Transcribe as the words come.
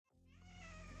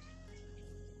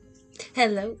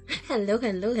Hello, hello,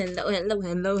 hello, hello, hello,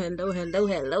 hello, hello, hello,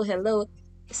 hello, hello.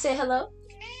 Say hello.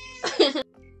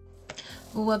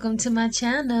 Welcome to my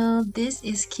channel. This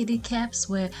is Kitty Caps,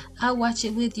 where I watch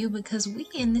it with you because we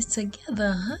in this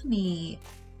together, honey.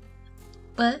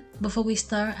 But before we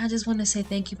start, I just want to say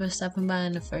thank you for stopping by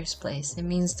in the first place. It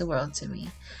means the world to me.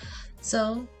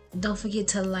 So don't forget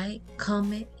to like,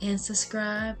 comment, and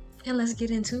subscribe, and let's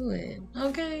get into it.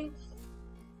 Okay.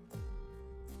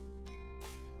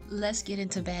 Let's get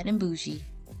into Bad and Bougie.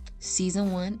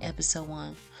 Season 1, Episode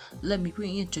 1. Let me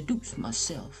reintroduce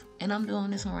myself. And I'm doing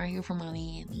this one right here from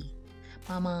Miami.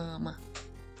 My mama.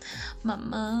 My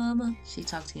mama. She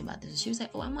talked to me about this. She was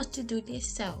like, oh, I want you to do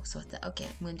this show. So I said, okay,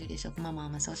 I'm going to do this show for my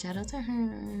mama. So shout out to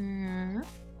her.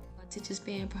 My attention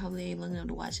span probably ain't long enough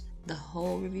to watch the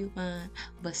whole review of mine.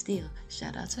 But still,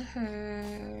 shout out to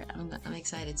her. I'm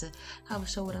excited to have a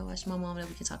show what I watch my mom that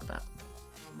we can talk about.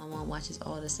 My mom watches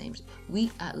all the same. We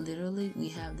have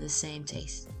the same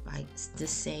taste, like the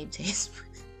same taste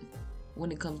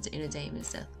when it comes to entertainment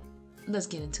stuff. Let's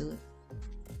get into it.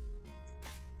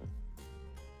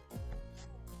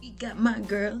 We got my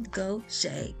girl Go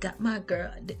Shay. Got my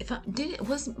girl. If I did it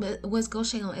was Go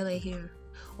Shay on LA here,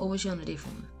 or was she on a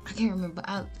different one? I can't remember.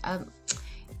 I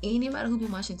anybody who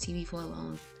been watching TV for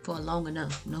long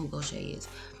enough know who Go Shay is.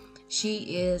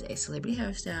 She is a celebrity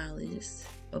hairstylist.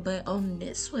 But on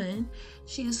this one,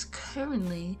 she is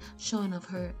currently showing off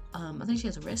her. I think she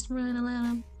has a restaurant in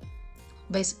Atlanta,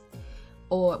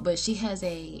 but she has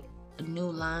a new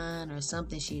line or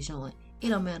something she's showing. It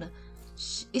don't matter.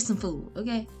 It's some food,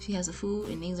 okay? She has a food,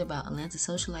 and these are about Atlanta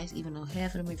socialites. Even though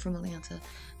half of them are from Atlanta,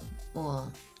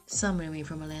 or some of them are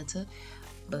from Atlanta,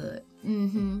 but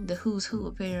the who's who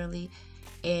apparently.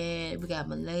 And we got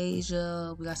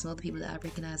Malaysia. We got some other people that I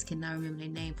recognize. Cannot remember their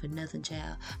name for nothing,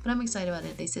 child. But I'm excited about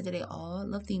it. They said that they all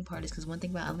love theme parties because one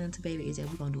thing about Atlanta, baby, is that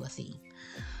we're gonna do a theme.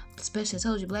 Especially, I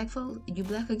told you, black folks, you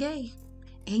black or gay,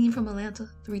 and you from Atlanta,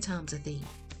 3 times a theme.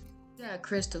 We got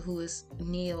Crystal, who is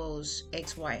Neo's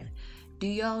ex-wife. Do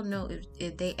y'all know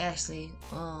if they actually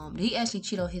did he actually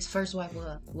cheat on his first wife with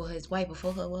her? Well, his wife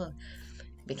before her with her?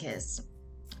 Because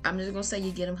I'm just gonna say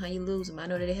you get them how you lose them. I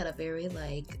know that they had a very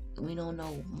we don't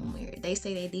know. They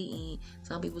say they didn't.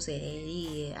 Some people say they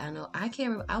did. I know. I can't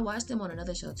remember. I watched them on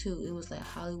another show too. It was like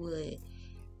Hollywood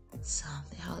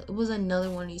something. It was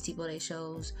another one of these people they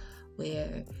shows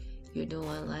where you're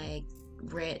doing like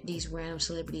these random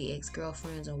celebrity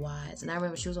ex-girlfriends or wives. And I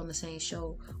remember she was on the same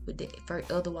show with the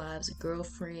other wives,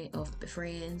 girlfriend or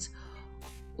friends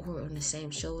were on the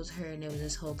same show as her, and there was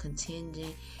this whole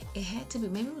contingent. It had to be,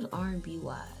 maybe it was R&B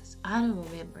wise. I don't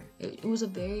remember. It was a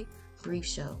very brief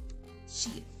show.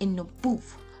 She in the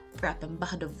booth rapping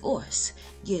about divorce.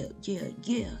 Yeah, yeah,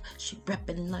 yeah. She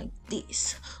rapping like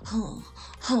this.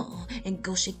 And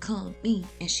go she come in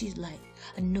and she's like,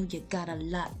 I know you got a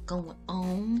lot going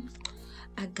on.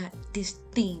 I got this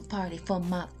theme party for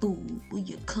my food. Will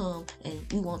you come and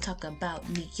we won't talk about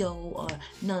me, yo, or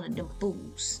none of them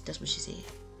fools. That's what she said.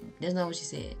 That's not what she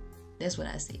said. That's what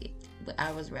I said. But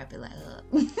I was rapping like her.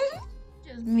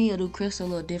 Just me or do Crystal a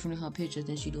little different in her pictures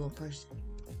than she do in person.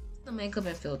 The makeup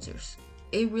and filters.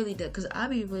 It really does. Because I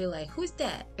be really like, who's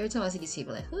that? Every time I see these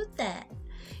people, like, who's that?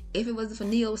 If it wasn't for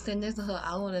Neo standing next to her,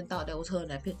 I wouldn't have thought that was her in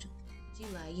that picture. She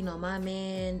like,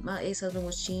 my ex-husband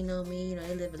was cheating on me.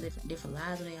 They live different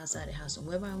lives when they outside the house. So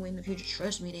wherever I went in the future,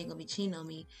 trust me, they ain't gonna be cheating on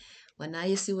me. But now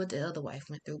you see what the other wife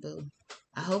went through, boo.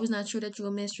 I hope it's not true that you're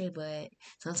a mistress, but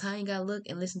sometimes you gotta look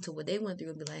and listen to what they went through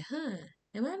and be like,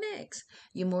 am I next?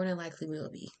 You more than likely will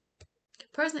be.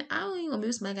 Personally, I don't even want to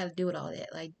be somebody got to deal with all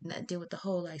that. Like, not deal with the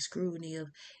whole, scrutiny of,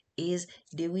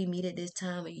 did we meet at this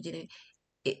time or you didn't?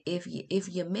 If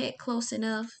you met close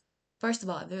enough, first of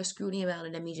all, if there's scrutiny about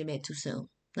it, that means you met too soon.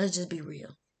 Let's just be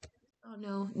real. Oh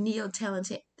no, Neo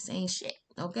talented ain't shit.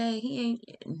 Okay, he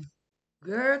ain't.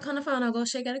 Girl, kind of found out go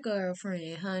shake out a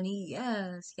girlfriend, honey.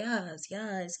 Yes, yes,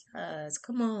 yes, yes.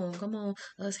 Come on, come on.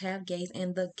 Us have gays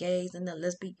and the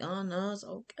let's be honest,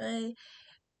 okay?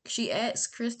 She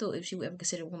asked Crystal if she would ever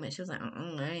consider a woman. She was like,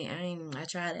 I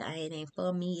tried it. It ain't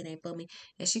for me. It ain't for me.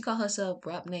 And she called herself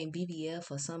rap name BBF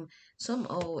or some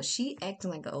old. She acting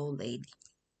like an old lady.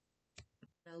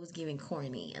 I was giving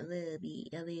corny. A little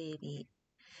bit, a little bit.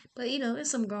 But it's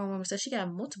some grown woman stuff. She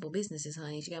got multiple businesses,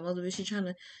 honey. She got multiple. She trying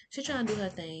to do her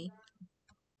thing.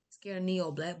 Scared of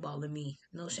Neo blackballing me.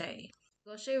 No shade.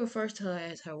 Well, she refers to her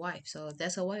as her wife. So if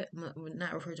that's her wife,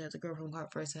 not referred to as a girlfriend,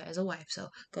 refers to her as a wife. So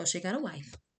go, she got a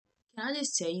wife. Can I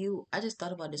just tell you? I just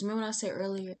thought about this. Remember when I said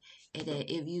earlier that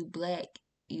if you black,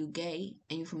 you gay,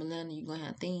 and you from Atlanta, you gonna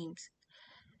have themes.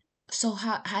 So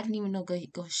how I didn't even know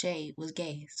Go Shay was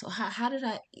gay. So how did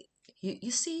I?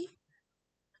 You see?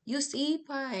 You see,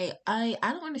 probably I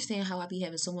don't understand how I be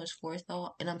having so much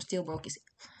forethought and I'm still broke.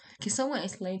 Can someone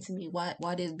explain to me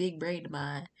why this big brain of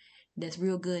mine that's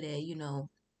real good at,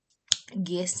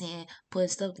 guessing, putting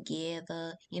stuff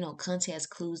together, context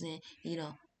clues in,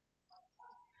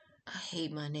 I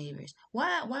hate my neighbors.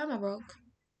 Why am I broke?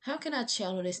 How can I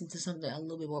channel this into something a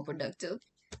little bit more productive?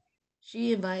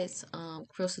 She invites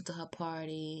Crystal to her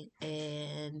party,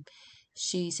 and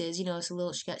she says, it's a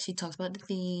little. She talks about the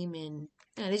theme, and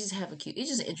they just have a cute. It's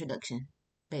just an introduction,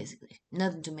 basically.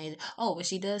 Nothing too major. Oh, but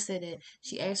she does say that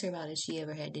she asked her about if she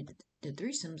ever had did the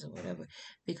threesomes or whatever,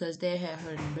 because they had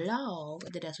her blog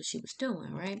that that's what she was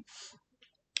doing, right?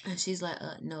 And she's like,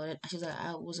 no. She's like,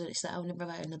 she's like, I would never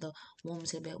invite another woman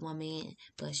to bed one man.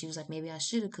 But she was like, maybe I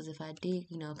should have, because if I did,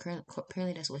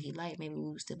 apparently that's what he liked. Maybe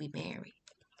we would still be married.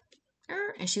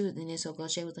 And she was, and then so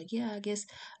Shay was like, yeah, I guess,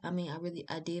 I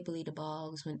did believe the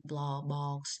blogs.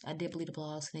 I did believe the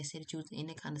blogs, and they said that you was in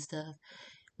that kind of stuff.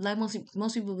 Like most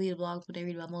people believe the blogs, but they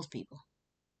read about most people.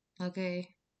 Okay,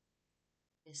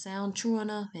 it sound true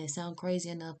enough, and it sound crazy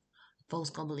enough, folks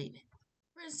gonna believe it.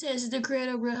 Princess is the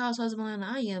creator of Real Housewives of Atlanta.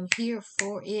 I am here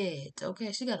for it.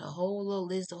 Okay, she got a whole little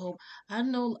list of whole. I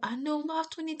know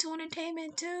Loft 22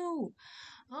 Entertainment too.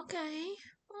 Okay,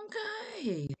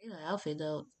 okay. The outfit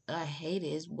though, I hate it.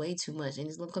 It's way too much, and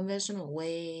it's look conventional.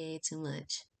 Way too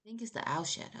much. I think it's the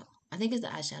eyeshadow. I think it's the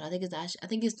eyeshadow. I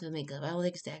think it's the makeup. I don't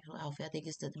think it's the actual outfit. I think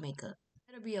it's the makeup.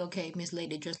 It'll be okay, Miss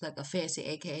Lady dressed like a fancy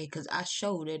AKA, because I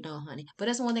showed it, no, honey. But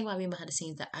that's the one thing about being behind the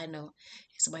scenes that I know.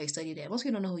 Somebody studied that. Most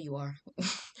people don't know who you are.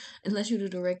 Unless you're the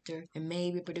director and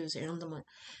maybe producer. And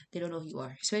they don't know who you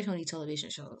are. Especially on these television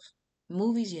shows.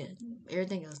 Movies, yeah.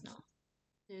 Everything else, no.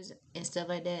 And stuff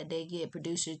like that, they get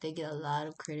producers, they get a lot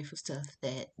of credit for stuff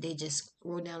that they just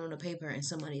wrote down on the paper and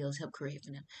somebody else helped create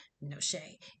for them. No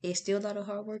shade. It's still a lot of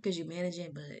hard work because you're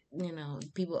managing, but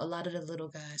a lot of the little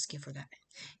guys get forgotten.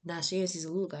 Now she's a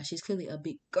little guy. She's clearly a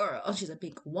big girl. Oh, she's a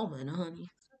big woman, honey.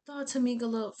 I thought Tamika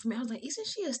looked for me. I was like, isn't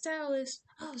she a stylist?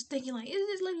 I was thinking like, isn't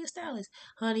this lady a stylist?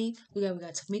 Honey, we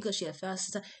got Tamika. She a fast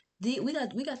style. We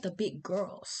got the big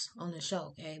girls on the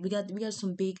show. Okay, we got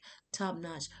some big top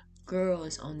notch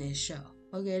girls on this show.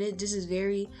 Okay, this is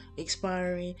very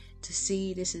inspiring to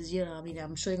see. This is,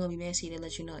 I'm sure you're gonna be messy to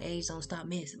let you know age don't stop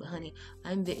mess. But honey,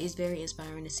 it's very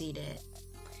inspiring to see that.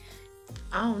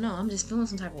 I don't know. I'm just feeling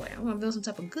some type of way. I'm gonna feel some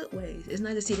type of good ways. It's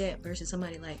nice to see that versus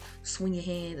somebody like swing your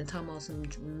hands and talking about some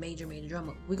major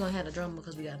drama. We're gonna have the drama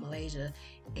because we got Malaysia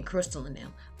and Crystal in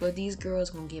them. But these girls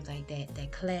gonna give like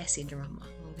that classy drama.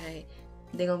 Okay,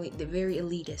 they're gonna be the very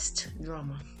elitist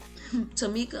drama.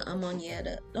 Tamika and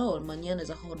Manana. Oh, Manana is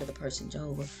a whole other person,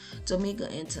 Jehovah.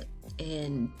 Tamika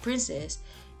and Princess.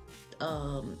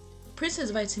 Princess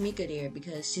invited Tamika there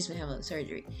because she's been having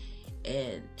surgery,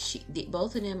 and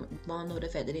both of them bond over the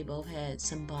fact that they both had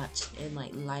some botched and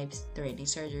like life-threatening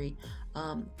surgery.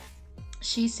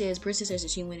 Princess says that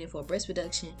she went in for a breast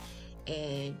reduction,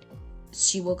 and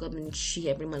she woke up and she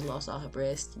had pretty much lost all her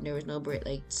breasts. There was no breast,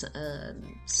 like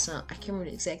I can't remember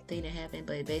the exact thing that happened,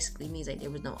 but it basically means like there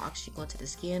was no oxygen going to the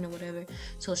skin or whatever.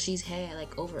 So she's had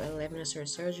like over 11 or certain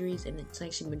surgeries, and it's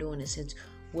like she's been doing it since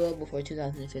well before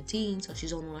 2015. So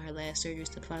she's on one of her last surgeries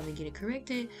to finally get it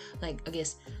corrected, like I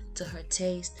guess to her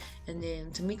taste. And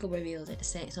then Tamika reveals that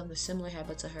something similar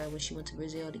happened to her when she went to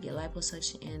Brazil to get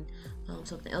liposuction and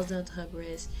something else done to her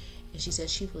breast. And she said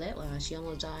she flatlined. She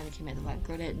almost died and came back to life.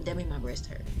 Girl, that made my breast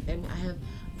hurt. I have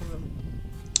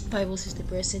fibrocystic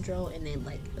breast syndrome, and then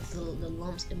like the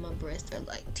lumps in my breast are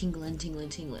like tingling.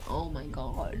 Oh my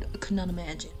god, I could not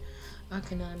imagine.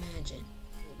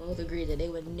 We both agreed that they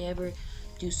would never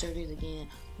do surgeries again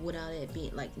without it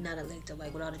being like not elective,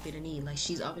 like without it being a need. Like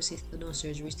she's obviously still doing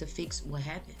surgeries to fix what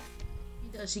happened.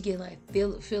 She get like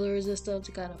fillers and stuff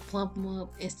to kind of plump them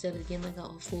up instead of getting like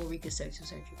a full reconstruction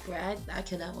surgery. Bro, I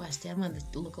cannot watch that. I'm gonna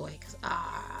look away because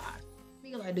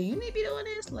people like, do you need to be doing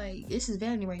this? Like, this is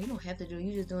vanity, right? You don't have to do it.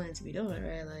 You just doing it to be doing it,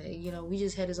 right? Like, we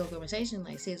just had this whole conversation.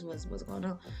 Like, sis, what's going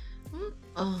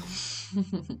on?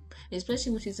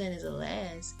 Especially when she's saying it's a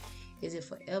last. Is it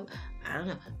forever? I don't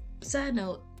know. Side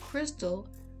note, Crystal,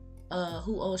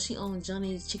 she owns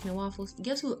Johnny's Chicken and Waffles.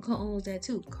 Guess who owns that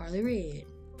too? Carly Red.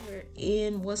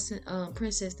 In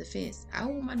Princess Defense. I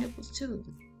want my nipples too.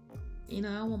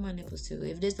 I want my nipples too.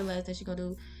 If this is the last thing she's gonna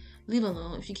do, leave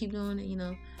alone. If she keep doing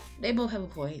it, they both have a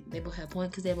point. They both have a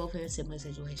point because they both in similar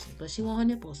situations. But she want her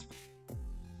nipples.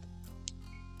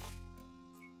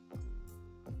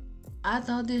 I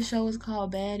thought this show was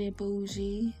called Bad and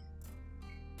Bougie.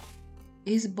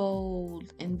 It's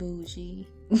bold and bougie.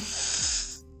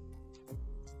 It's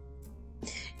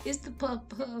the puff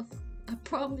puff. I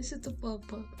promise it's the puff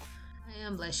puff.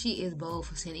 I'm like, she is bold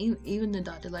for saying, even the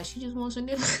doctor, like, she just wants her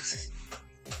nipples.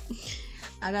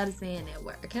 I gotta say in that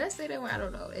word. Can I say that word? I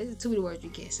don't know. It's too many words you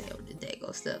can't say on the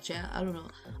dago stuff, child. I don't know.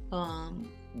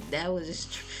 That was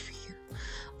just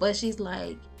but she's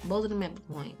like, both of them at the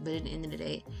point, but at the end of the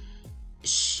day,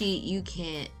 you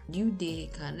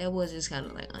did kind of, that was just kind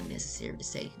of like unnecessary to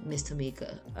say, Miss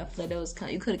Tamika. I feel like that was kind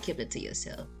of, you could have kept it to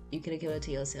yourself.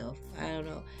 I don't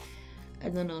know. I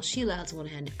don't know. She allowed to want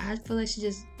to have it. I feel like she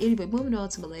just, anyway, moving on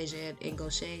to Malaysia and go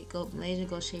Malaysia,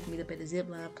 go shake, meet up at the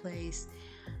zipline place.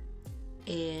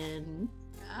 And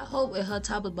I hope at her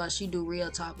tapas bar she do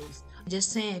real tapas.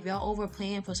 Just saying, if y'all over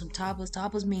playing for some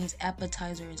tapas means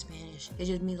appetizer in Spanish. It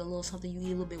just means a little something you eat a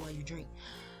little bit while you drink.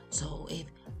 So if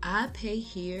I pay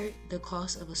here the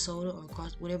cost of a soda or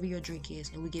cost whatever your drink is,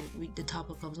 and the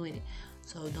tapa comes with it.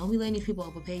 So don't be letting these people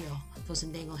overpay y'all for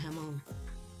some dang on hamon.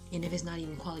 And if it's not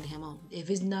even quality hamon, if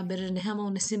it's not better than the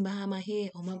hamon that's sitting behind my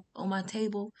head on my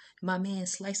table, my man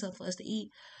slice up for us to eat,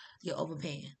 you're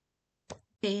overpaying.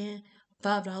 Paying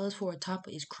 $5 for a tapa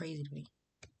is crazy to me.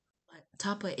 Like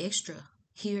tapa extra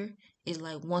here is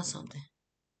like one something.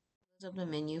 Up the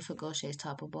menu for Gaucher's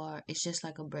Tapa Bar. It's just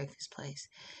like a breakfast place.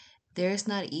 There's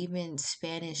not even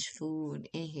Spanish food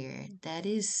in here. That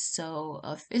is so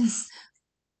offensive.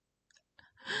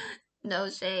 No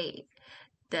shade.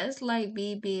 That's like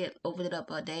me being opening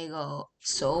up a dang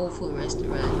soul food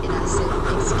restaurant and I said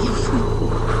Mexican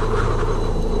food.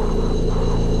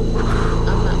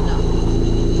 I'm not, no.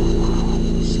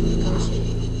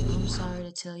 Gaucher, I'm sorry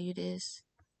to tell you this,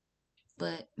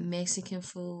 but Mexican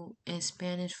food and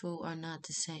Spanish food are not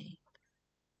the same.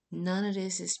 None of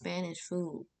this is Spanish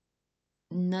food.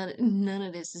 None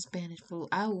of this is Spanish food.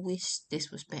 I wish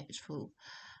this was Spanish food.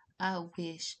 I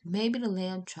wish. Maybe the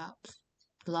lamb chops.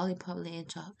 The lollipop lamb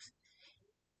chops.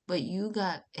 But you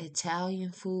got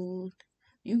Italian food.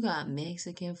 You got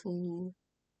Mexican food.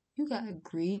 You got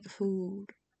Greek food.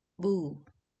 Boo.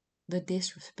 The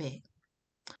disrespect.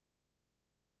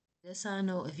 That's how I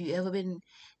know if you ever been,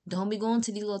 don't be going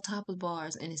to these little tapas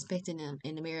bars and expecting them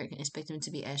in America, expecting them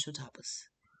to be actual tapas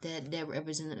that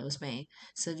representative of Spain.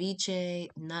 Ceviche,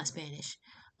 not Spanish.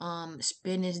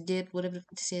 Spanish dip, whatever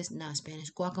it says, not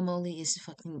Spanish. Guacamole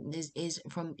is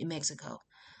from Mexico.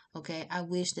 Okay, I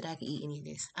wish that I could eat any of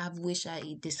this. I wish I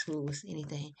eat this food with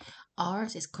anything.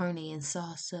 Ours is carne and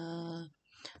salsa,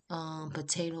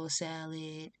 potato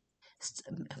salad.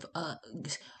 Uh,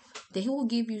 they will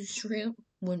give you shrimp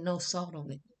with no salt on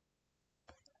it.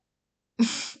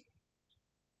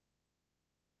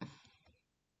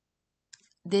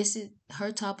 This is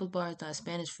her tapas bar is not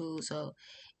Spanish food, so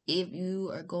if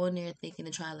you are going there thinking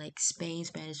to try like Spain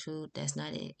Spanish food, that's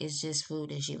not it. It's just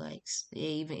food that she likes.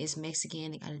 Even it's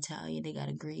Mexican, they got Italian, they got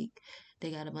a Greek,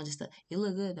 they got a bunch of stuff. It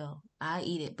look good though. I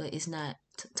eat it, but it's not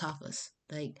tapas.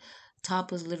 Like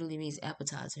tapas literally means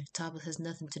appetizer. Tapas has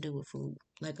nothing to do with food,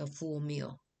 like a full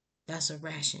meal. That's a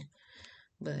ration.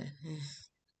 But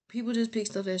people just pick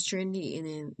stuff that's trendy and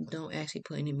then don't actually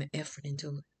put any effort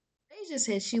into it. They just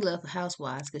said she left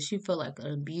Housewives because she felt like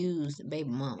an abused baby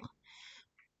mama.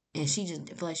 And she just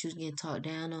felt like she was getting talked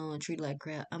down on and treated like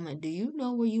crap. I'm like, do you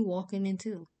know where you walking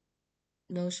into?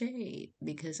 No shade.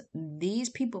 Because these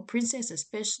people, Princess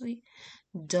especially,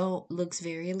 don't looks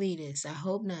very elitist. I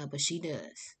hope not, but she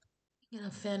does. You know,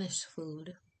 Spanish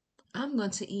food. I'm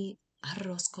going to eat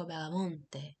arroz con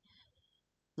balamonte,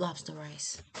 lobster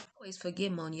rice. I always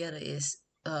forget Monietta is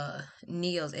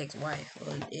Neo's ex-wife.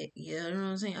 You know what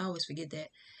I'm saying? I always forget that.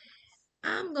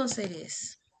 I'm gonna say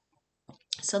this.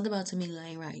 Something about Tamika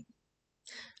ain't right.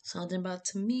 Something about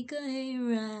Tamika ain't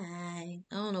right.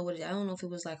 I don't know I don't know if it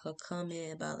was like her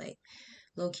comment about like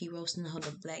low key roasting her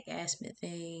the Black Aspen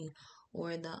thing,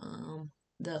 or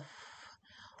the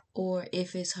or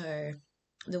if it's her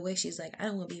the way she's like, I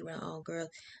don't want to be around all girls.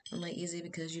 I'm like, is it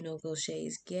because you know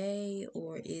Gaucher's gay,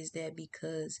 or is that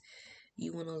because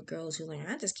you one of those girls who like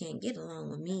I just can't get along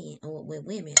with men or with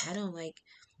women? I don't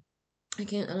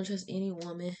trust any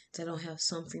woman that don't have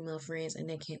some female friends and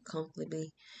that can't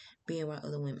comfortably be around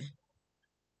other women.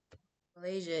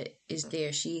 Malaysia is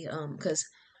there. Cause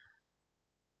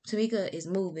Tamika is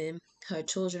moving. Her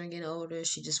children are getting older.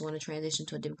 She just want to transition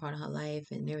to a different part of her life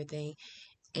and everything.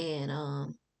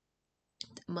 And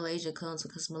Malaysia comes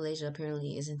because Malaysia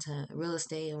apparently is into real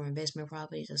estate or investment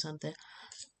properties or something.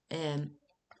 And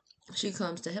she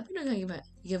comes to help,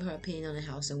 give her opinion on the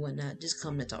house and whatnot. Just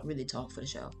come to really talk for the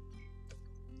show.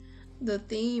 The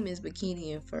theme is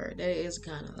bikini and fur. That is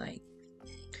kind of like,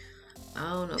 I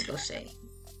don't know, go say,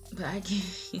 but I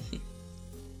can't.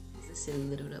 It's a silly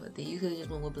little bit of a thing. You could just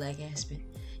went with Black Aspen.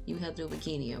 You have to do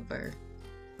bikini or fur,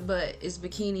 but it's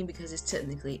bikini because it's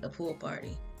technically a pool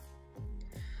party.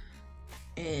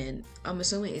 And I'm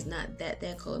assuming it's not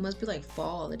that cold. It must be like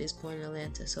fall at this point in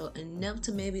Atlanta. So enough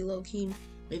to maybe low key,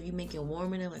 if you make it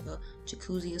warm enough, like a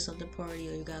jacuzzi or something party,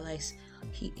 or you got like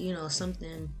heat,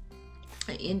 something,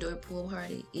 an indoor pool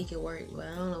party, it could work. But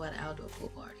I don't know about an outdoor pool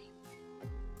party.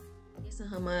 I guess in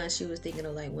her mind, she was thinking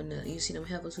of like when you see them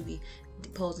heifers who be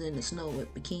posing in the snow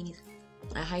with bikinis,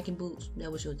 like hiking boots. That's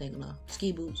what she was thinking of.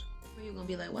 Ski boots. Where you gonna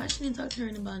be like, why she didn't talk to her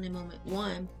about in that moment?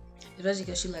 One, especially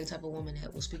because she like the type of woman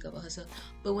that will speak up for herself.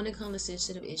 But when it comes to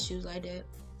sensitive issues like that,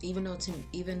 even though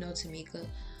Tamika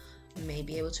may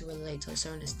be able to relate to a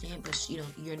certain extent, but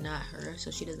you're not her, so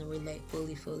she doesn't relate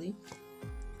fully.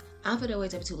 I feel that way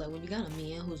type too. Like when you got a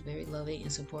man who's very loving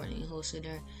and supporting, who'll sit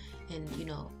there and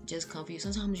just comfort you.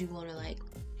 Sometimes you want to like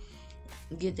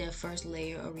get that first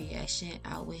layer of reaction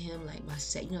out with him, like that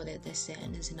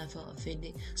sadness, and I felt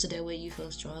offended. So that way you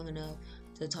feel strong enough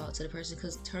to talk to the person,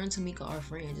 because her and Tamika are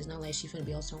friends. It's not like she finna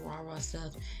be on some rah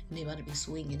stuff and they about to be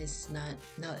swinging. It's not,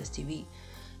 no, it's TV.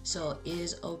 So it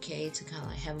is okay to kind of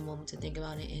like have a moment to think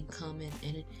about it and come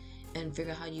and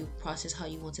figure out how you process how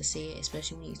you want to say it,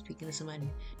 especially when you're speaking to somebody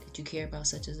that you care about,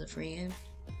 such as a friend.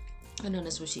 I know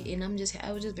that's what she, and I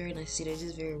was just very nice to see that,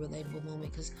 just very relatable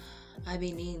moment, because I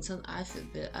be needing some, I feel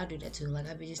that I do that too, like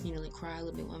I be just needing to like cry a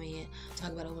little bit with my man,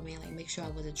 talk about it with my man, like make sure I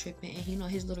wasn't tripping, and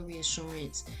his little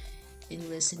reassurance in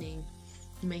listening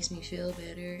makes me feel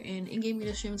better, and it gave me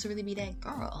the strength to really be that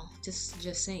girl, just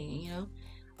saying,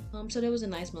 so that was a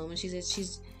nice moment. She said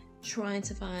she's trying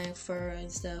to find fur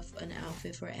and stuff, an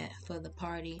outfit for the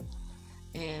party,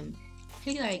 and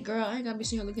he like, girl, I ain't gotta be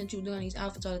sitting here looking at you doing these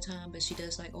outfits all the time. But she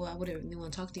does like, oh, I would really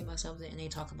want to talk to you about something, and they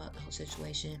talk about the whole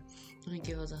situation, and he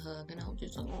gives us a hug, and I'm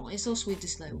just like, oh, it's so sweet to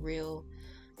see like real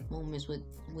moments with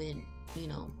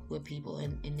with people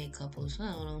and their couples.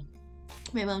 I don't know,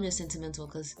 maybe I'm just sentimental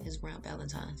because it's around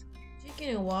Valentine's.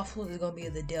 Chicken and waffles is gonna be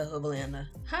the death of Atlanta.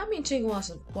 How many chicken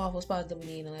waffle spots do we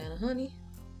need in Atlanta, honey?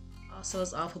 Also,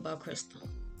 it's awful about Crystal.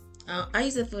 I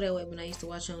used to feel that way when I used to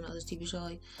watch her on other TV shows.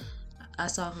 Like, I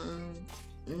saw her.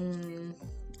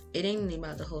 It ain't even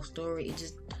about the whole story. It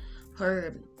just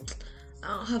her,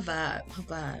 her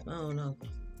vibe. I don't know.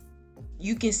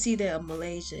 You can see that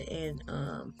Malaysia and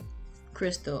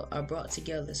Crystal are brought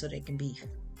together so they can beef.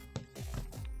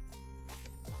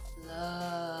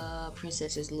 Love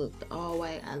Princess's look, the all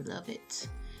white. I love it.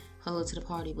 Her look to the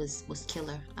party was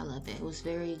killer. I love it. It was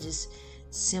very just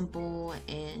simple,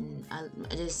 and I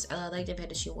like the fact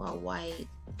that she wore white.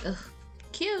 Ugh,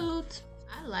 cute.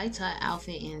 I liked her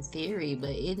outfit in theory, but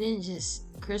it didn't just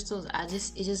Crystals.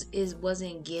 It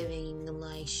wasn't giving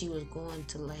like she was going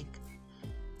to like.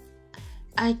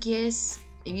 I guess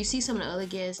if you see some of the other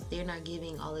guests, they're not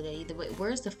giving all of that either. But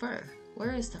where's the fur?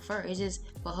 Where is the fur? It just,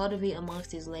 for her to be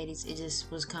amongst these ladies, it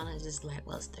just was kind of just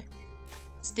lackluster.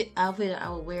 It's the outfit I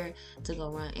would wear to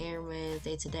go run errands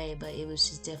day to day, but it was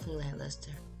just definitely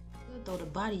lackluster. Though the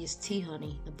body is tea,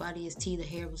 honey. The body is tea. The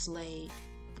hair was laid.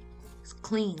 It's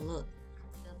clean look.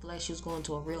 I feel like she was going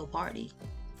to a real party,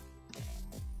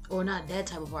 or not that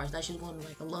type of party. Like she was going to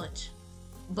like a lunch.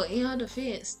 But in her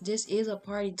defense, this is a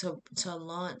party to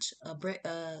launch a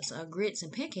grits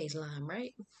and pancakes line,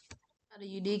 right? How do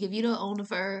you dig if you don't own the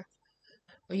fur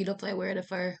or you don't play wear the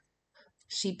fur?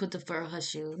 She put the fur on her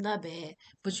shoe. Not bad,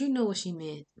 but you know what she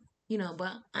meant.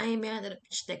 But I ain't mad at a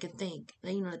bitch that can think.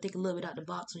 Think a little bit out the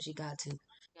box when she got to.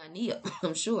 Got Nia,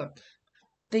 I'm sure,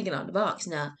 thinking out the box.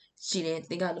 Now she didn't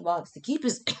think out the box to keep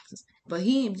his, but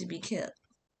he needs to be kept.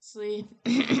 See,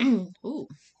 ooh,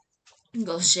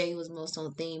 Ghost Shade was most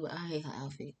on theme, but I hate her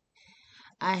outfit.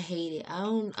 I hate it. I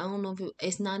don't know if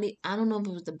it's not it. I don't know if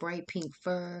it was the bright pink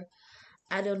fur.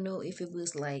 I don't know if it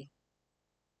was like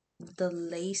the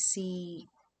lacy.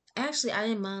 Actually, I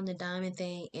didn't mind the diamond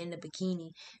thing and the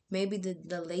bikini. Maybe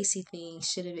the lacy thing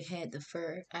should have had the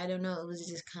fur. I don't know. It was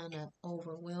just kind of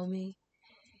overwhelming.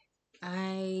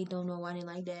 I don't know why I didn't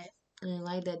like that. I didn't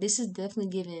like that. This is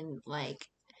definitely giving like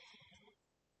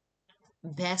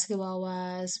basketball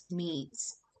wise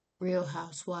meets Real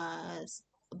Housewives,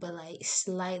 but like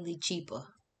slightly cheaper.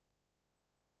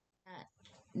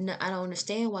 No, I don't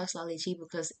understand why it's slightly cheaper,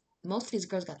 because most of these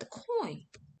girls got the coin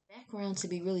background to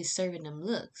be really serving them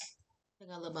looks. I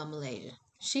think I love about Malaysia.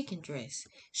 She can dress.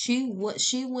 She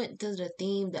went to the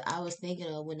theme that I was thinking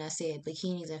of when I said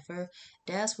bikinis and fur.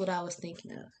 That's what I was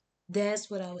thinking of. That's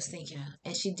what I was thinking of.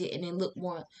 And she did, and it looked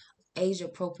more age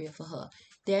appropriate for her.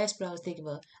 That's what I was thinking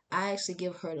of. I actually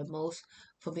give her the most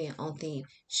for being on theme.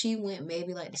 She went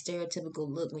maybe like the stereotypical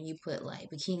look when you put like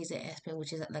bikinis at Aspen,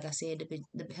 which is like I said,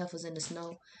 the heifers in the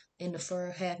snow, in the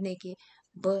fur, half naked.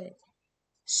 But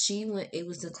she went. It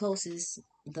was the closest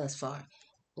thus far.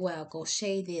 Wow,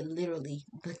 Goshay did literally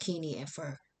bikini and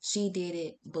fur. She did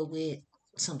it, but with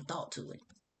some thought to it.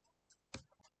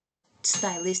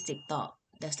 Stylistic thought.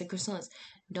 That's the croissants.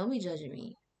 Don't be judging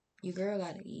me. Your girl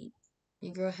gotta eat.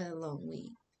 Your girl had a long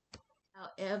week.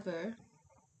 However,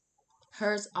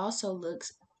 hers also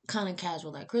looks kind of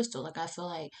casual like Crystal. Like I feel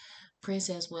like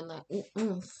Princess went like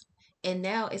oomph. And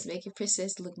now it's making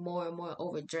Princess look more and more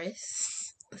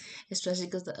overdressed. Especially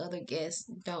because the other guests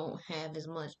don't have as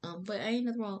much. But ain't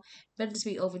nothing wrong. Better to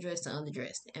be overdressed than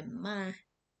underdressed. In my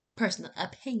personal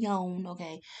opinion,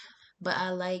 okay. But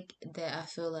I like that. I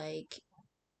feel like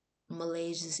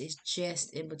Malaysia's is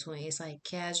just in between. It's like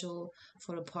casual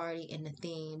for the party and the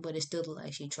theme, but it still look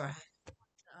like she tried.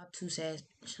 Obtuse ass.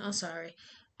 I'm sorry.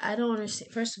 I don't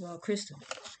understand. First of all, Crystal,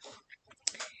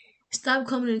 stop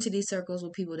coming into these circles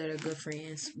with people that are good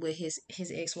friends with his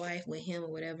ex wife, with him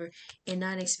or whatever, and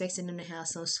not expecting them to have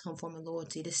some form of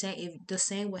loyalty. The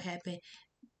same would happen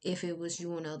if it was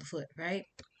you on the other foot, right?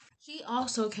 She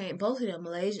also came, both of them,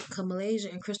 Malaysia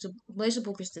and Crystal, Malaysia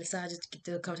both Crystal decided just to get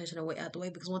the conversation out the way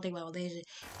because one thing about Malaysia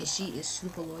is she is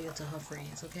super loyal to her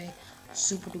friends, okay?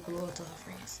 Super duper loyal to her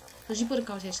friends. So she put the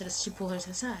conversation, she pulled her to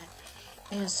the side.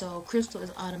 And so Crystal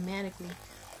is automatically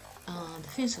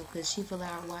defensive because she feel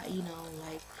like, why,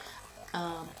 like,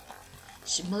 um,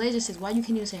 Malaysia says, why you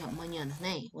can't even say Manana's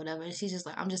name, whatever. And she's just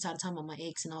like, I'm just out of time on my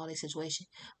ex and all this situation.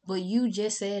 But you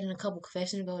just said in a couple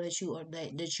confessions ago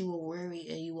that that you were worried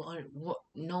and you were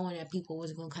knowing that people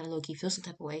was going to kind of low key feel some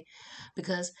type of way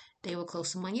because they were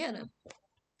close to Manana.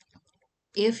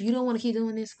 If you don't want to keep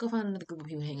doing this, go find another group of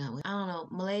people to hang out with. I don't know.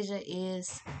 Malaysia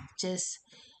is just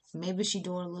maybe she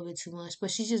doing a little bit too much,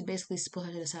 but she just basically put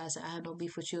her to the side and said, I have no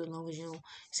beef with you as long as you don't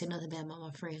say nothing bad about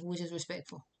my friend, which is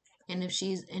respectful. And if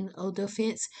she's in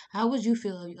defense, how would you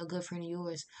feel if a good friend of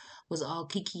yours was all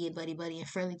kiki and buddy buddy and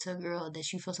friendly to a girl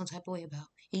that you feel some type of way about?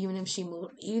 Even if she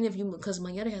moved, even if you, because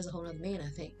Mayetta has a whole other man, I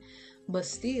think. But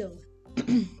still,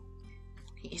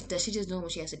 that she just doing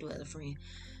what she has to do as a friend.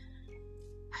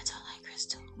 I don't like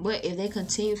Crystal. But if they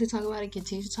continue to talk about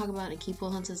it, and keep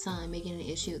on to the side, making it an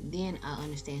issue, then I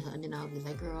understand her. And then I'll be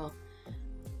like, girl,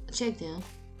 check them.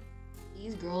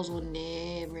 These girls will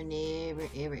never, never,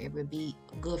 ever, ever be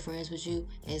good friends with you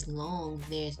as long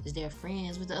as they're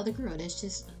friends with the other girl. That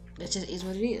just is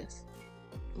what it is.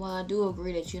 While I do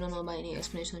agree that you don't know about any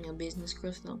explanation on your business,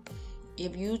 Crystal,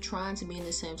 if you trying to be in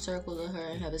the same circle as her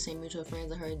and have the same mutual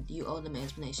friends as her, you owe them an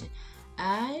explanation.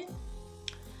 I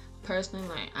personally,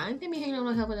 like, I ain't gonna be hanging on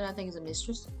no helper that I think is a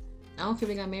mistress. I don't care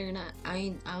if they got married or not.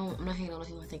 I'm not hanging on no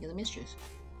helper I think is a mistress.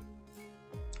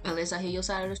 Unless I hear your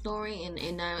side of the story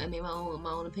and I make my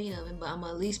own opinion of it, but I'm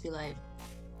gonna at least be like,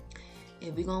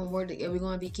 if we're gonna work, if we're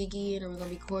gonna be kiki and we're gonna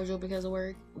be cordial because of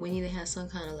work, we need to have some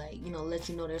kind of like, let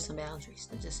you know there's some boundaries.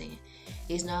 I'm just saying,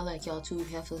 it's not like y'all two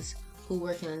heifers who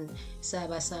working side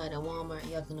by side at Walmart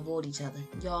and y'all can avoid each other.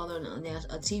 Y'all are on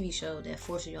a TV show that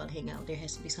forces y'all to hang out. There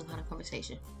has to be some kind of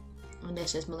conversation, and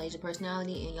that's just Malaysia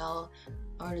personality. And y'all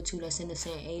are the two that's in the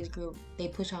same age group. They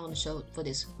put y'all on the show for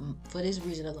this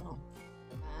reason alone.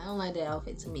 I don't like that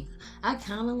outfit, Tamika. I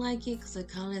kind of like it because it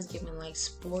kind of is giving like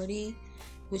sporty,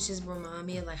 which is remind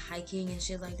me of like hiking and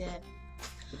shit like that.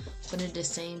 But at the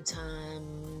same time,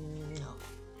 no.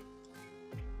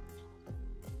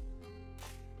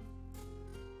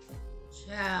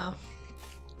 Child,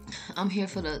 I'm here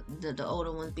for the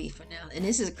older ones beefing now, and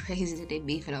this is crazy that they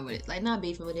beefing over it. Like not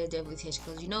beefing, but they're definitely tension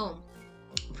because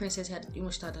Princess had she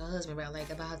talked to her husband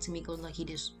about how Tamika was like he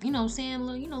just saying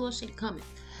little shit coming.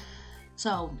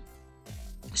 So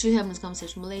she was having this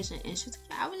conversation with Malaysia, and she was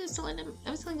like, I was just telling them, I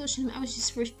was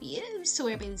just first to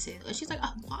wear a bathing suit. And she's like,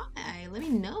 oh, why? Let me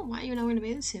know why you're not wearing a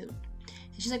bathing suit.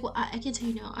 And she's like, well, I can tell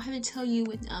you now. I have to tell you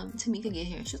when Tamika get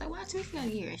here. She's like, why Tamika got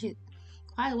here? And she,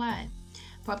 why?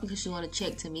 Probably because she want to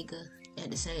check Tamika at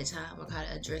the same time or kind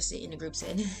of address it in the group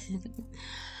setting.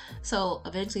 So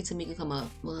eventually Tamika come up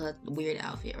with her weird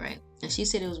outfit, right? And she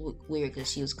said it was weird because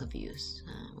she was confused.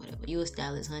 Whatever. You a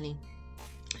stylist, honey.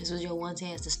 This was your one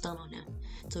chance to stun on them,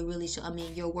 to really show. I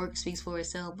mean, your work speaks for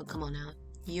itself, but come on now,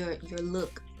 your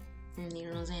look, you know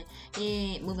what I'm saying?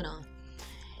 And moving on.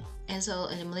 And so,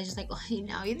 and then Malaysia's like, oh,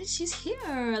 now she's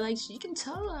here, like she can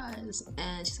tell us.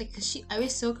 And she's like, I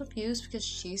was so confused because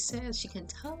she said she can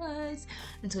tell us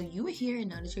until you were here, and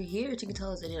now that you're here, she can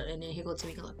tell us. And then here goes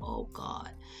Tamika, like, oh God.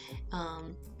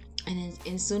 And then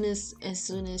as soon as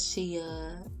she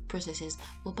Princess says,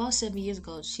 well, about 7 years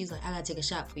ago, she's like, I gotta take a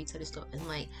shot for you to the story. And I'm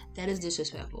like, that is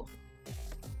disrespectful.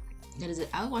 That is it.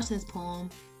 I was watching this poem.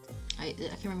 I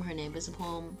can't remember her name, but it's a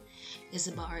poem. It's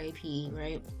about RAP,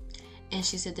 right? And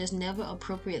she said there's never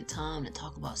appropriate time to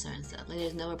talk about certain stuff. Like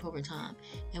there's never appropriate time.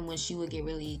 And when she would get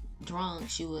really drunk,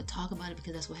 she would talk about it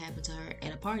because that's what happened to her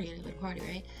at a party,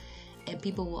 right? and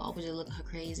people will always just look at her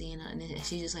crazy, and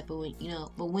she's just like, but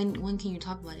when, but when can you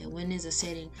talk about it? When is a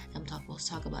setting I'm supposed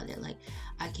to talk about it? Like,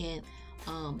 I can't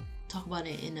talk about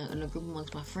it in a group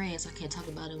amongst my friends. I can't talk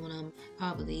about it when I'm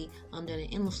probably under the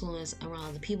influence around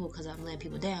other people because I'm letting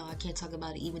people down. I can't talk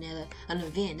about it even at an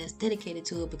event that's dedicated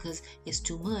to it because it's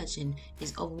too much and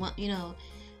it's overwhelming.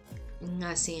 I'm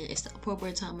not saying it's the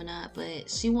appropriate time or not, but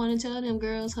she wanted to tell them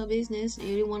girls her business.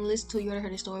 You didn't want to listen to her. You already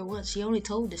heard the story once. She only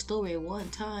told the story one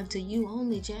time to you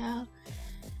only, child.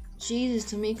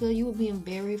 Jesus, Tamika, you were being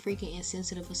very freaking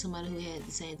insensitive for somebody who had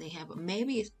the same thing happen.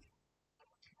 Maybe it's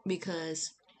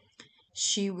because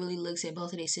she really looks at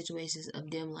both of these situations of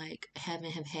them like have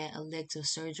had elective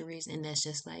surgeries, and that's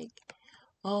just like,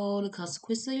 oh, the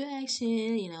consequences of your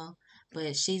action,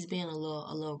 But she's being a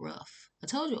little rough. I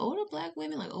told you, older black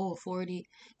women like over 40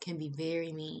 can be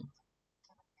very mean.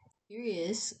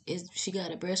 Curious is she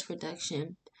got a breast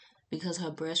reduction because her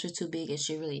breasts were too big and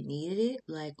she really needed it,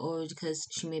 like, or because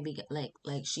she maybe like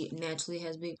she naturally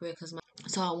has big breasts.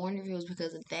 So I wonder if it was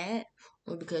because of that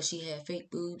or because she had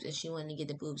fake boobs and she wanted to get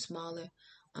the boobs smaller.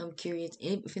 I'm curious.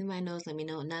 If anybody knows, let me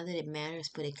know. Not that it matters,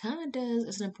 but it kind of does.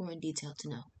 It's an important detail to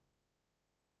know.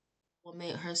 What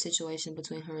made her situation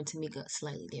between her and Tamika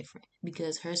slightly different?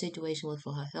 Because her situation was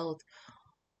for her health,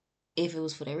 if it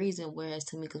was for that reason, whereas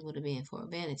Tamika's would have been for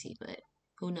vanity. But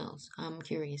who knows? I'm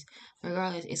curious.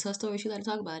 Regardless, it's her story. She got to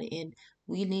talk about it, and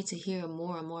we need to hear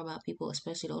more and more about people,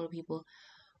 especially the older people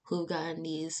who've gotten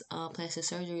these plastic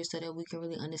surgeries, so that we can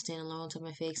really understand the long-term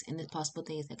effects and the possible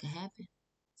things that can happen.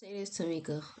 Say this,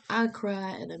 Tamika. I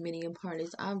cried at a million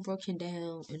parties. I've broken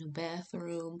down in a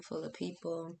bathroom full of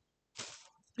people.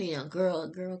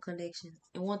 Girl connections.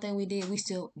 And one thing we did,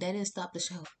 that didn't stop the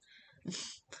show.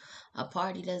 A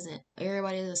party doesn't,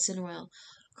 everybody doesn't sit around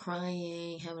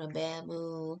crying, having a bad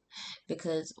mood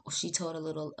because she told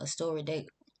a story that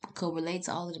could relate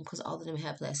to all of them because all of them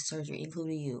have plastic surgery,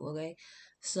 including you, okay?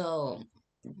 So,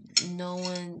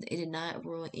 it did not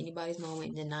ruin anybody's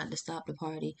moment, it did not stop the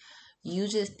party. You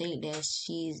just think that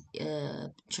she's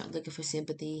looking for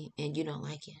sympathy and you don't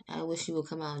like it. I wish you would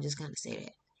come out and just kind of say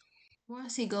that. When I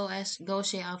see Gold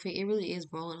Shade outfit, it really is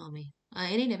growing on me.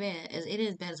 It ain't as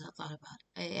bad as I thought about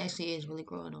it. It actually is really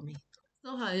growing on me.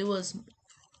 So how it was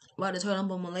about to turn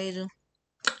up on Malaysia,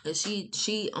 and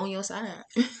she on your side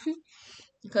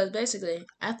because basically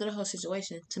after the whole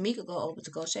situation, Tamika go over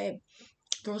to Gold Shade,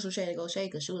 throw some shade at Gold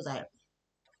Shade because she was like,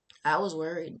 I was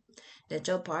worried that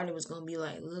your party was gonna be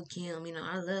like Lil Kim.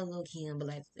 I love Lil Kim, but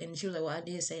like, and she was like, well, I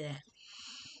did say that,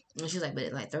 and she was like,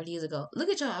 but like 30 years ago, look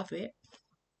at your outfit.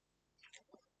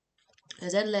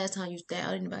 Is that the last time you stat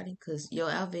out anybody? Because your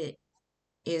outfit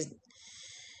is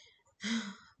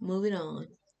moving on.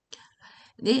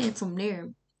 Then from there,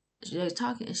 she was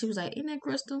talking and she was like, "Isn't that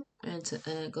Crystal?" And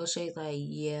Gosha's like,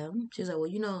 "Yeah." She's like,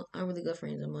 "Well, I'm really good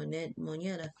friends with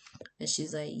Moneta." And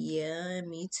she's like, "Yeah,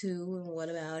 me too. And what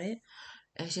about it?"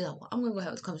 And she's like, "Well, I'm gonna go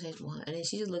have a conversation with her." And then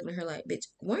she's just looking at her like, "Bitch,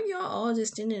 weren't y'all all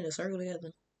just standing in a circle together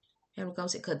having a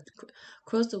conversation?" Because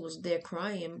Crystal was there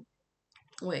crying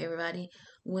with everybody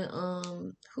when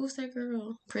who's that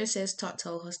girl? Princess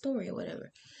told her story or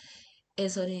whatever.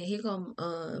 And so then here come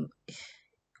uh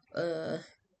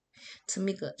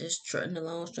Tamika just strutting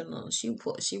along. She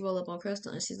roll up on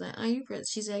Crystal and she's like, "Are you Crystal?"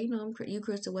 She said, you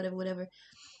Crystal, whatever, whatever."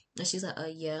 And she's like,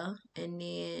 yeah." And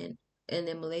then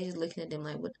Malaysia's looking at them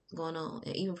like, "What's going on?"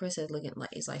 And even Princess looking like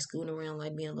it's like scooting around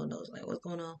like being on those like, "What's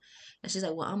going on?" And she's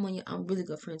like, "Well, I'm really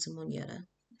good friends with Monietta."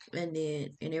 And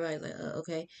everybody's like,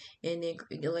 "Okay." And then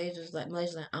Malaysia's like,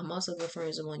 "I'm also good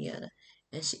friends with Monietta."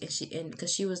 And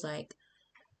because she was like,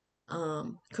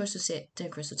 Crystal said to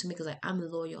Crystal, Tamika's like, "I'm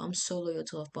loyal. I'm so loyal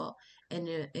to a fault." And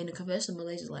then in the confession,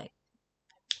 Malaysia's like,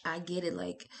 "I get it.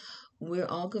 Like, we're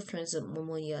all good friends with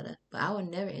Monietta, but I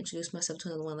would never introduce myself to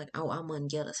another one like, oh, I'm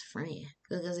Monietta's friend."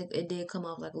 Because it did come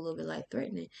off like a little bit like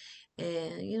threatening.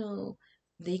 And,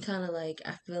 they kind of like,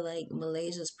 I feel like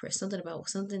Malaysia's something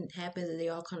happens and they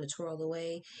all kind of twirl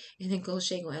away. And then goes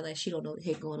shaking act like she don't know what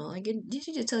the heck going on. Like, did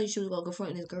she just tell you she was going to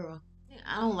confront this girl?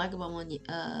 I don't like about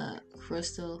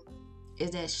Crystal is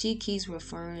that she keeps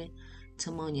referring to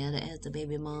Monietta as the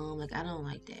baby mom. Like, I don't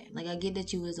like that. Like, I get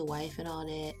that you was a wife and all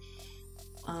that,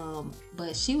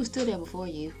 but she was still there before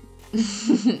you.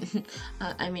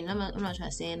 I mean, I'm not trying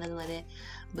to say nothing like that,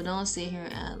 but don't sit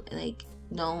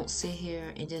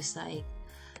here and just like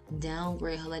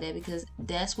downgrade her like that, because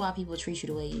that's why people treat you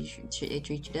the way they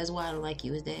treat you. That's why I don't like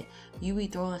you, is that you be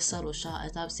throwing subtle shots and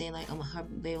stop saying like, I'm her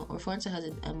baby, referring to her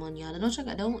as Monietta.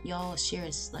 Don't y'all share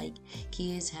like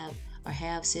kids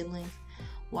have siblings?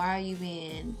 Why are you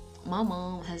being? My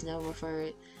mom has never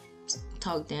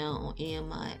talked down on any of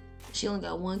my She only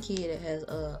got one kid that has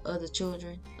other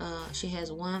children. She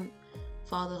has one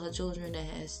father of her children that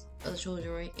has other children,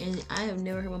 right? And I have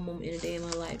never heard my mom in a day in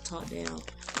my life talk down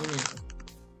on them.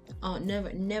 Oh,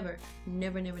 never, never,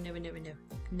 never, never, never, never, never,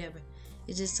 never.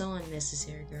 It's just so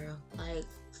unnecessary, girl. Like,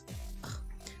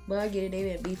 but I get it, they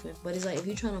been beefing. But it's like, if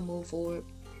you're trying to move forward,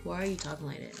 why are you talking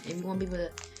like that? If you want people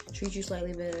to treat you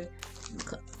slightly better,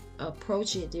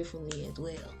 approach it differently as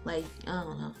well. Like, I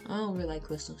don't know. I don't really like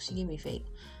Crystal. She give me fake.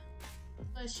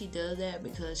 But she does that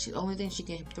because the only thing she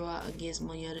can throw out against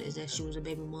Mayetta is that she was a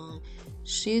baby mom.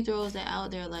 She throws that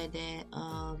out there like that.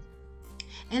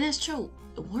 And that's true.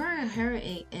 Weren't her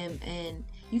and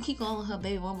you keep calling her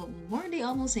baby mama, weren't they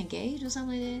almost engaged or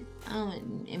something like that? I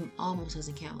don't. It almost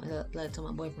doesn't count. Like to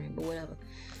my boyfriend, but whatever.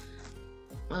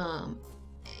 Um,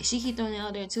 she keep throwing it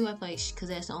out there too. I feel like because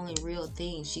that's the only real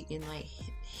thing she can like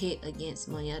hit against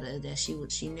Mayetta, that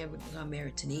she never got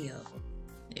married to Neo.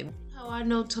 How I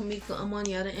know Tamika,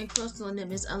 Amaniata, and Crystal and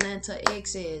them is Atlanta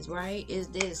exes, right? Is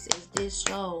this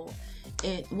show?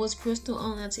 And was Crystal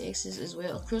on Atlanta exes as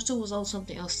well? Crystal was on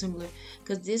something else similar,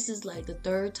 because this is like the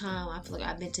third time I feel like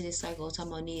I've been to this cycle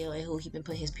talking about Neo and who he been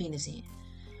putting his penis in.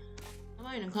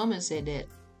 Somebody in the comments said that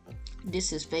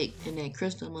this is fake and that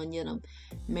Crystal and Amaniata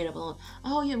made up on.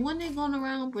 Oh yeah, when they going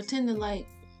around pretending like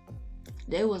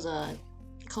they was a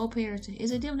co-parenting.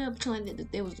 Is it them that pretending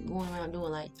that they was going around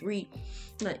doing like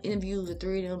interviews with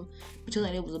three of them,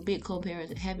 pretending like it was a big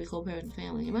co-parent, happy co-parenting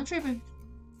family? Am I tripping?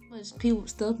 Much people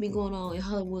stuff be going on in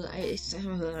Hollywood.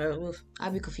 I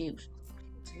be confused.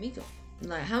 Tamika,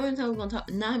 like how many times we gonna talk?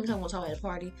 Not how many times we gonna talk at a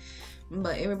party,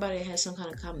 but everybody has some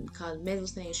kind of cosmetic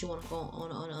thing she wanna go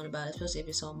on about it, especially if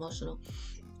it's so emotional.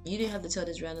 You didn't have to tell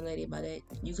this random lady about that.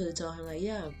 You could have told her like,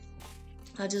 yeah,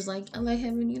 I like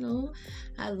having,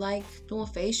 I like doing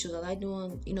facials. I like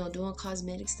doing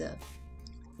cosmetic stuff.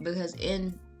 Because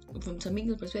from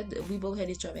Tamika's perspective, we both had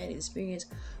this traumatic experience.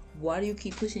 Why do you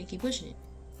keep pushing it?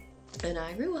 And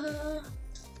I agree with her.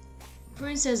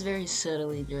 Princess very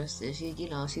subtly dressed.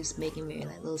 She's making very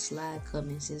like little slide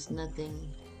comments. It's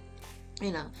nothing,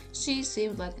 she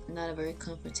seems like not a very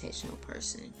confrontational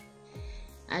person.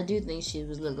 I do think she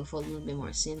was looking for a little bit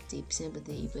more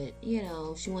sympathy, but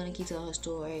she wanted to keep telling her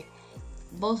story.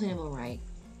 Both of them are right,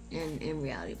 and in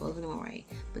reality, both of them are right.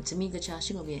 But Tamika, child,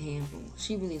 she gonna be a handful.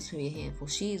 She really is gonna be a handful.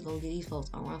 She's gonna get these folks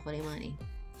on run for their money.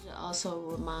 She also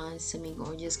reminds Tamika,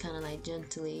 or just kind of like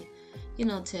gently,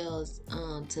 tells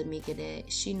Tamika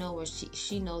that she knows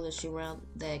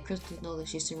that Crystal knows that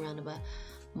she's surrounded by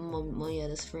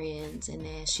Moyetta's friends, and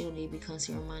that she'll need to be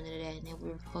constantly reminded of that, and that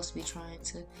we're supposed to be trying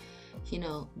to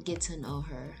get to know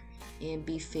her and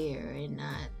be fair and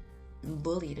not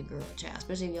bully the girl child,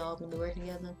 especially if y'all gonna be working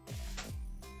together.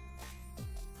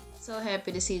 So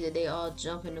happy to see that they all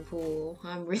jump in the pool.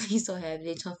 I'm really so happy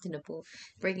they jumped in the pool,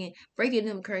 breaking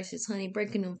them curses, honey,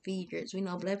 breaking them figures. We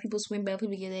know black people swim, black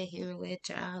people get their hair wet.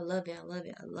 Child, I love it. I love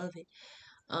it. I love it.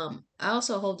 I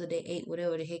also hope that they ate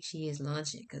whatever the heck she is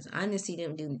launching, because I didn't see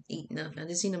them eat nothing. I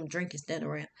just seen them drink and stand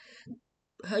around.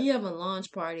 How you have a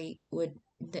launch party with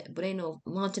that, but ain't no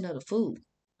launching of the food?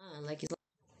 Like,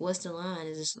 what's the line?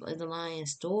 Is the line in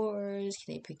stores?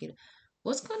 Can they pick it up?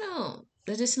 What's going on?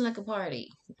 That just seems like a party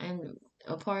and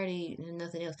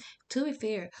nothing else. To be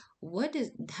fair,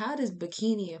 how does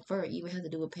bikini and fur even have to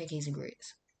do with pancakes and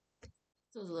grits?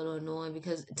 It was a little annoying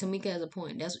because Tamika has a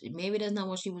point. That's not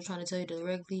what she was trying to tell you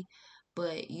directly,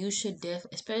 but you should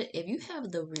definitely, especially if you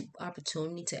have the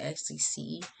opportunity to actually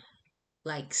see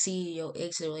your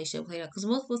exit relationship play out. Because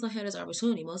most of us don't have this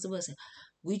opportunity. Most of us,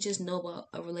 we just know about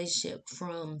a relationship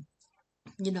from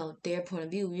their point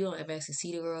of view. You don't ever actually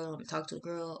see the girl, or talk to the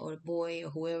girl or the boy or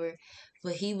whoever.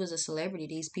 But he was a celebrity.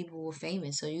 These people were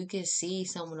famous, so you can see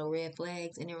some of the red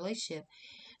flags in their relationship.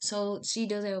 So she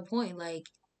does have a point, like,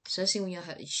 especially when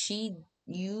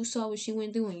you saw what she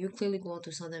went through, and you're clearly going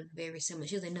through something very similar.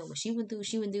 She was like, no, what she went through,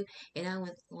 and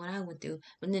what I went through.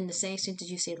 But then the same sentence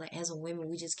you said, like, as a women,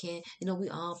 we just can't, we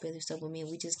all been through stuff with men.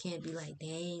 We just can't be like,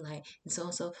 dang, like, and so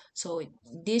and so. So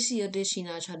did she or did she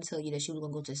not try to tell you that she was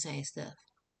gonna go to the same stuff,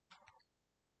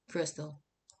 Crystal?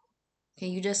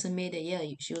 Can you just admit that, yeah,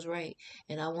 she was right,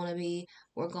 and I want to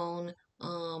work on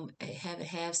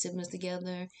have siblings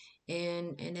together,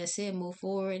 and that's it, move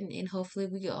forward, and hopefully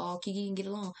we can all kiki and get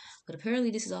along. But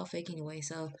apparently this is all fake anyway,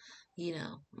 so I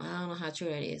don't know how true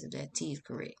that is, if that T is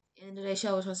correct. And today she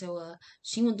always trying to say, well,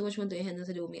 she went through what she went through, it had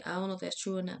nothing to do with me. I don't know if that's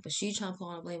true or not, but she trying to put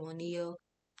all the blame on Neo.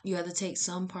 You have to take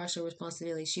some partial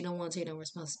responsibility. She don't want to take no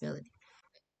responsibility.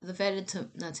 The fact that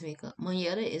not Tamika,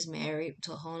 Monietta is married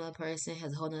to a whole other person,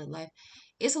 has a whole other life,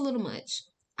 it's a little much.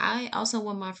 I also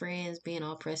want my friends being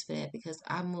all pressed for that, because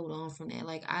I moved on from that.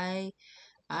 Like,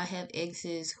 I have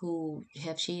exes who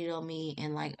have cheated on me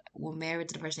and like were married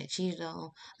to the person that cheated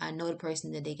on. I know the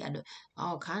person that they got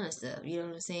all kind of stuff. You know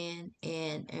what I'm saying?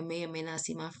 And may or may not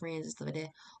see my friends and stuff like that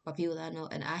or people that I know.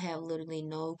 And I have literally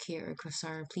no care or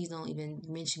concern. Please don't even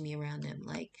mention me around them.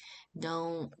 Like,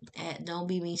 don't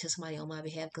be mean to somebody on my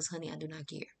behalf because, honey, I do not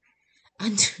care. I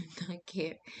do not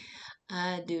care.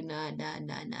 I do not. I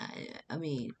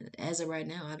mean, as of right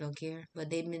now, I don't care. But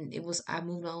I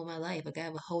moved on with my life. Like, I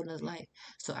have a whole nother life.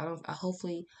 So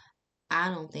hopefully, I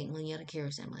don't think Lanyetta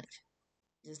cares that much.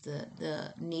 Just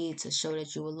the need to show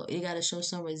that you got to show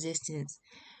some resistance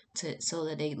so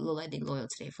that they look like they loyal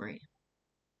to their friend.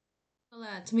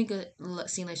 Lie, Tamika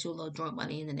seemed like she was a little drunk by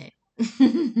the end of that.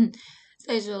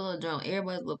 Say she was a little drunk.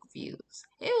 Everybody's a little confused.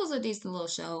 It was a decent little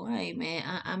show. Hey man,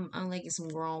 I'm liking some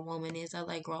grown woman is. I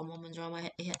like grown woman drama.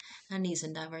 I need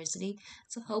some diversity.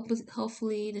 So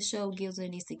hopefully the show gives what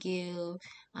it needs to give.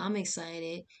 I'm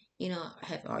excited. You know,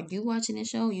 are you watching the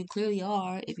show? You clearly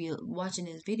are. If you're watching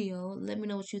this video, let me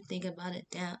know what you think about it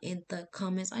down in the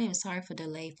comments. I am sorry for the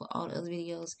delay for all the other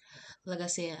videos. Like I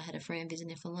said, I had a friend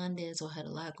visiting from London, so I had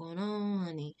a lot going on,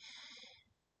 honey.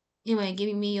 Anyway,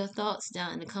 give me your thoughts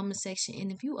down in the comment section.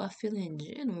 And if you are feeling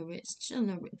generous,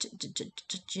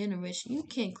 you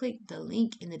can click the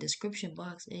link in the description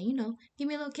box and, give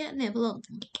me a little catnip, a little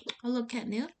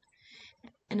catnip.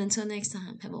 And until next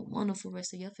time, have a wonderful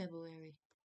rest of your February.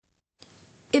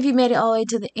 If you made it all the way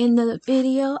to the end of the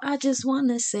video, I just want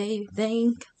to say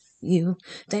thank you.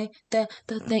 Thank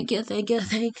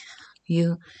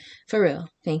you. For real,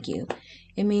 thank you.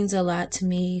 It means a lot to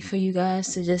me for you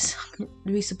guys to just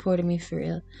be supporting me for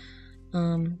real.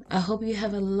 I hope you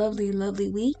have a lovely,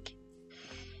 lovely week.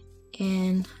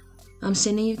 And I'm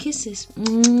sending you kisses.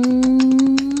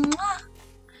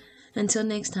 Until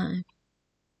next time.